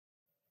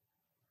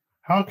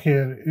How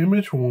can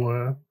image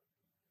 1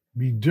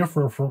 be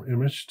different from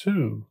image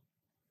 2?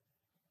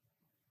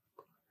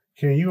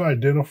 Can you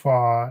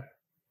identify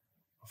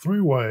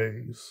 3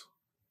 ways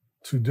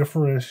to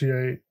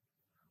differentiate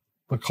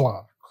the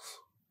clocks?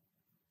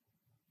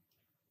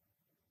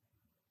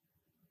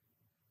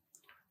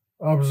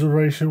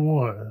 Observation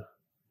 1,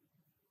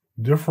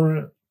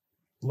 different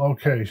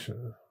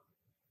location.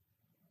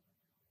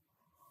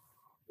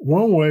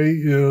 One way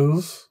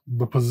is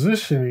the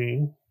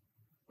positioning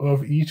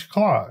of each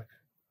clock.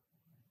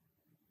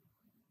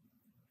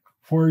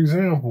 For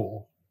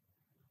example,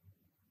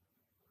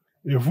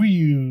 if we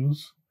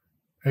use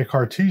a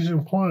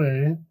Cartesian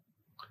plane,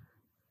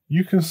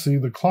 you can see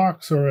the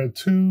clocks are at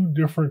 2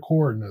 different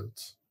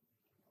coordinates.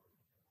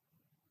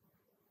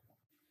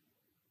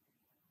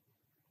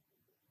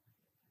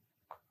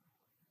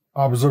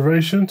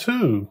 Observation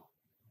 2,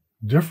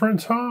 different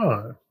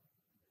time.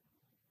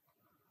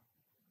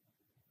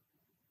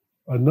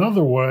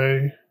 Another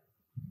way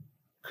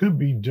could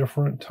be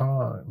different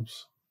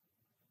times.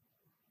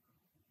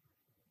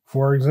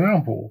 For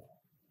example,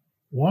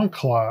 one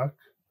clock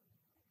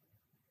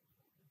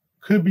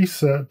could be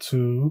set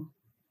to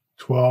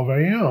 12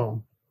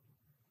 a.m.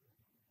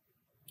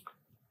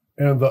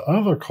 and the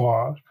other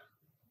clock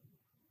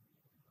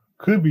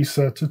could be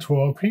set to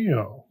 12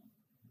 p.m.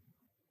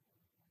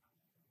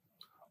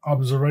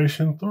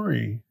 Observation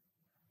 3,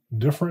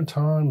 different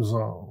time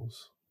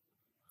zones.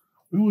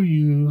 We will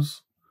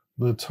use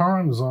the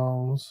time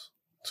zones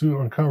to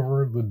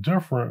uncover the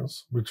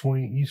difference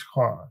between each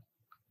clock.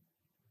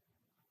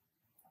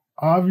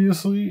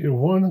 Obviously, if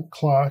one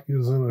clock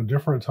is in a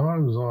different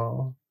time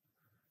zone,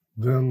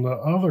 then the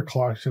other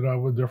clock should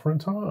have a different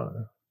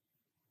time.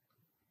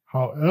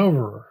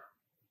 However,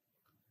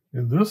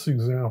 in this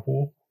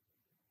example,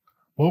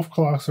 both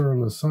clocks are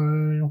in the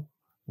same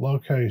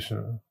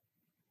location.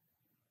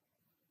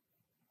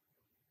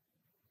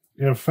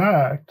 In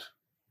fact,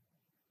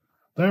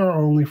 they are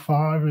only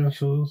 5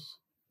 inches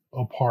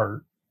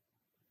apart.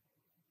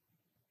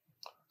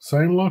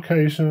 Same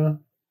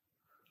location,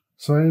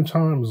 same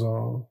time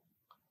zone.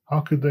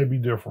 How could they be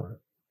different?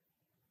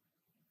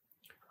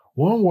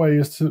 One way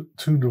is to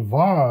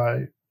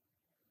divide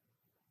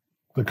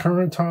the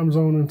current time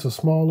zone into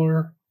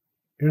smaller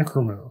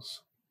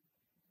increments.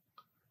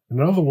 In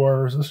other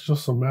words, it's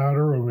just a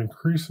matter of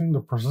increasing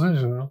the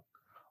precision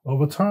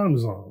of a time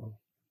zone.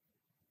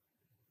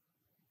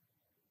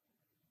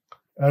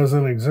 As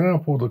an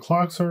example, the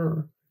clocks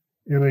are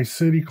in a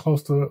city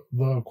close to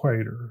the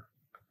equator.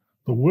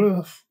 The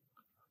width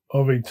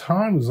of a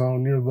time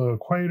zone near the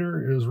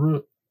equator is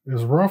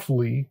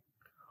roughly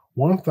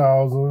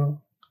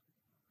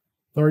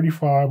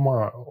 1,035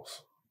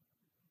 miles.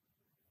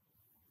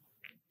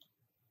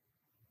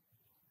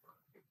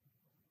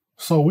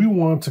 So we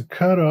want to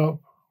cut up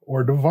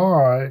or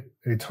divide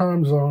a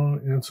time zone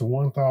into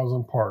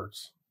 1,000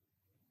 parts.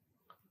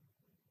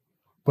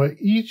 But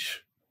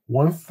each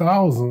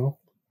 1,000th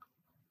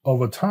of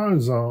a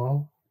time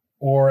zone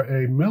or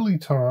a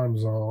millitime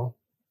zone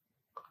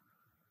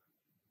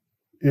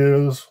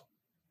is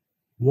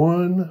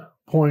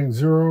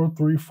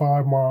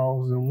 1.035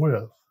 miles in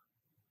width.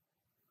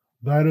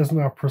 That is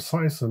not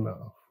precise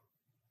enough.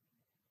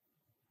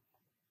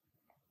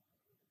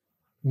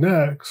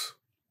 Next,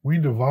 we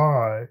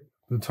divide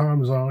the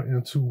time zone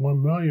into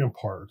 1 million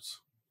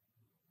parts,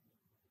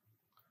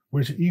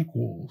 which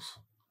equals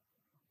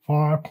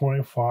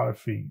 5.5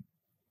 feet.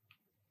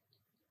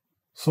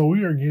 So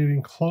we are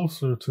getting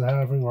closer to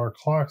having our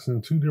clocks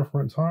in 2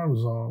 different time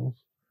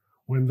zones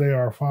when they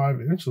are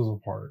 5 inches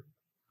apart.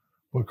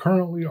 But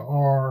currently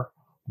our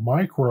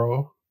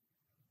micro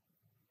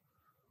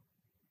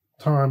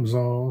time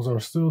zones are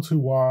still too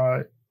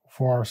wide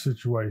for our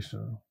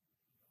situation.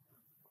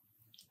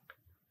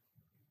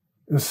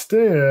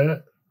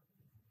 Instead,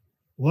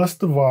 let's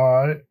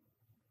divide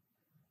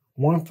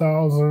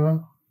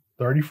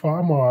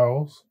 1,035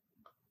 miles,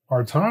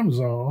 our time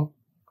zone,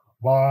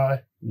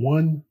 by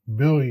 1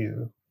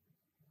 billion.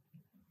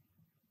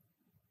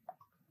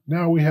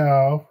 Now we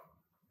have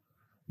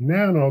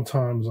nano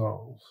time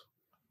zones.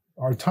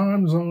 Our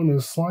time zone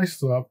is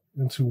sliced up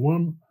into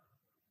 1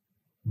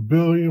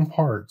 billion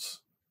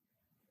parts.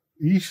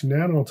 Each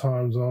nano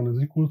time zone is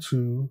equal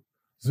to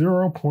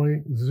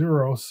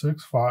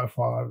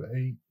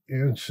 0.06558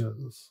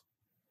 inches.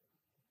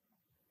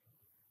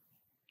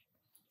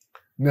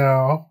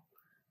 Now,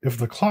 if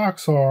the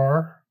clocks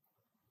are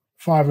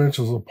 5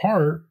 inches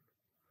apart,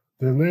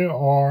 then they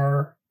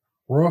are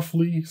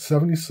roughly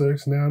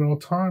 76 nano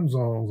time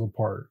zones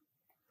apart,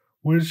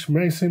 which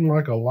may seem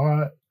like a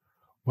lot,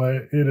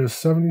 but it is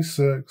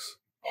 76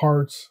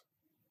 parts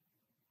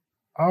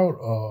out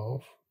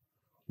of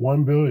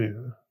 1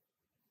 billion.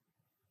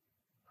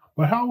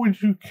 But how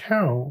would you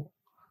count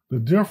the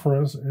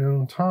difference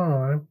in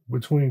time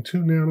between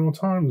 2 nano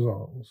time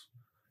zones?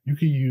 You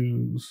could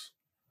use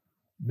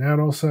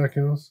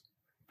nanoseconds,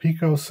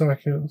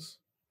 picoseconds,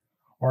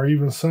 or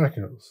even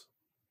seconds.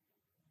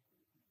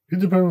 It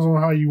depends on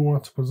how you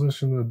want to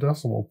position the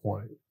decimal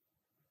point.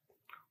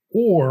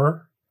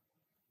 Or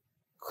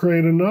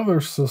Create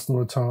another system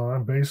of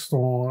time based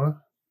on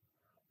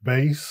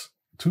base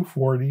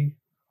 240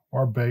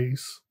 or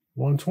base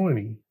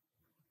 120.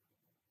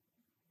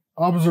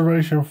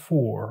 Observation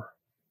 4.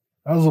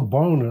 As a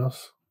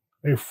bonus,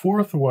 a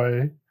fourth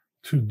way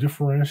to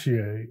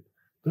differentiate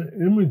the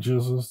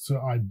images is to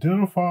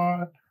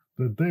identify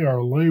that they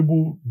are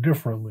labeled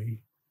differently,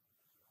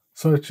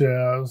 such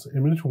as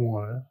image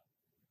 1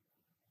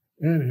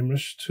 and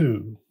image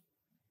 2.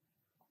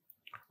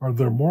 Are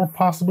there more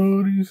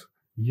possibilities?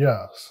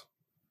 Yes.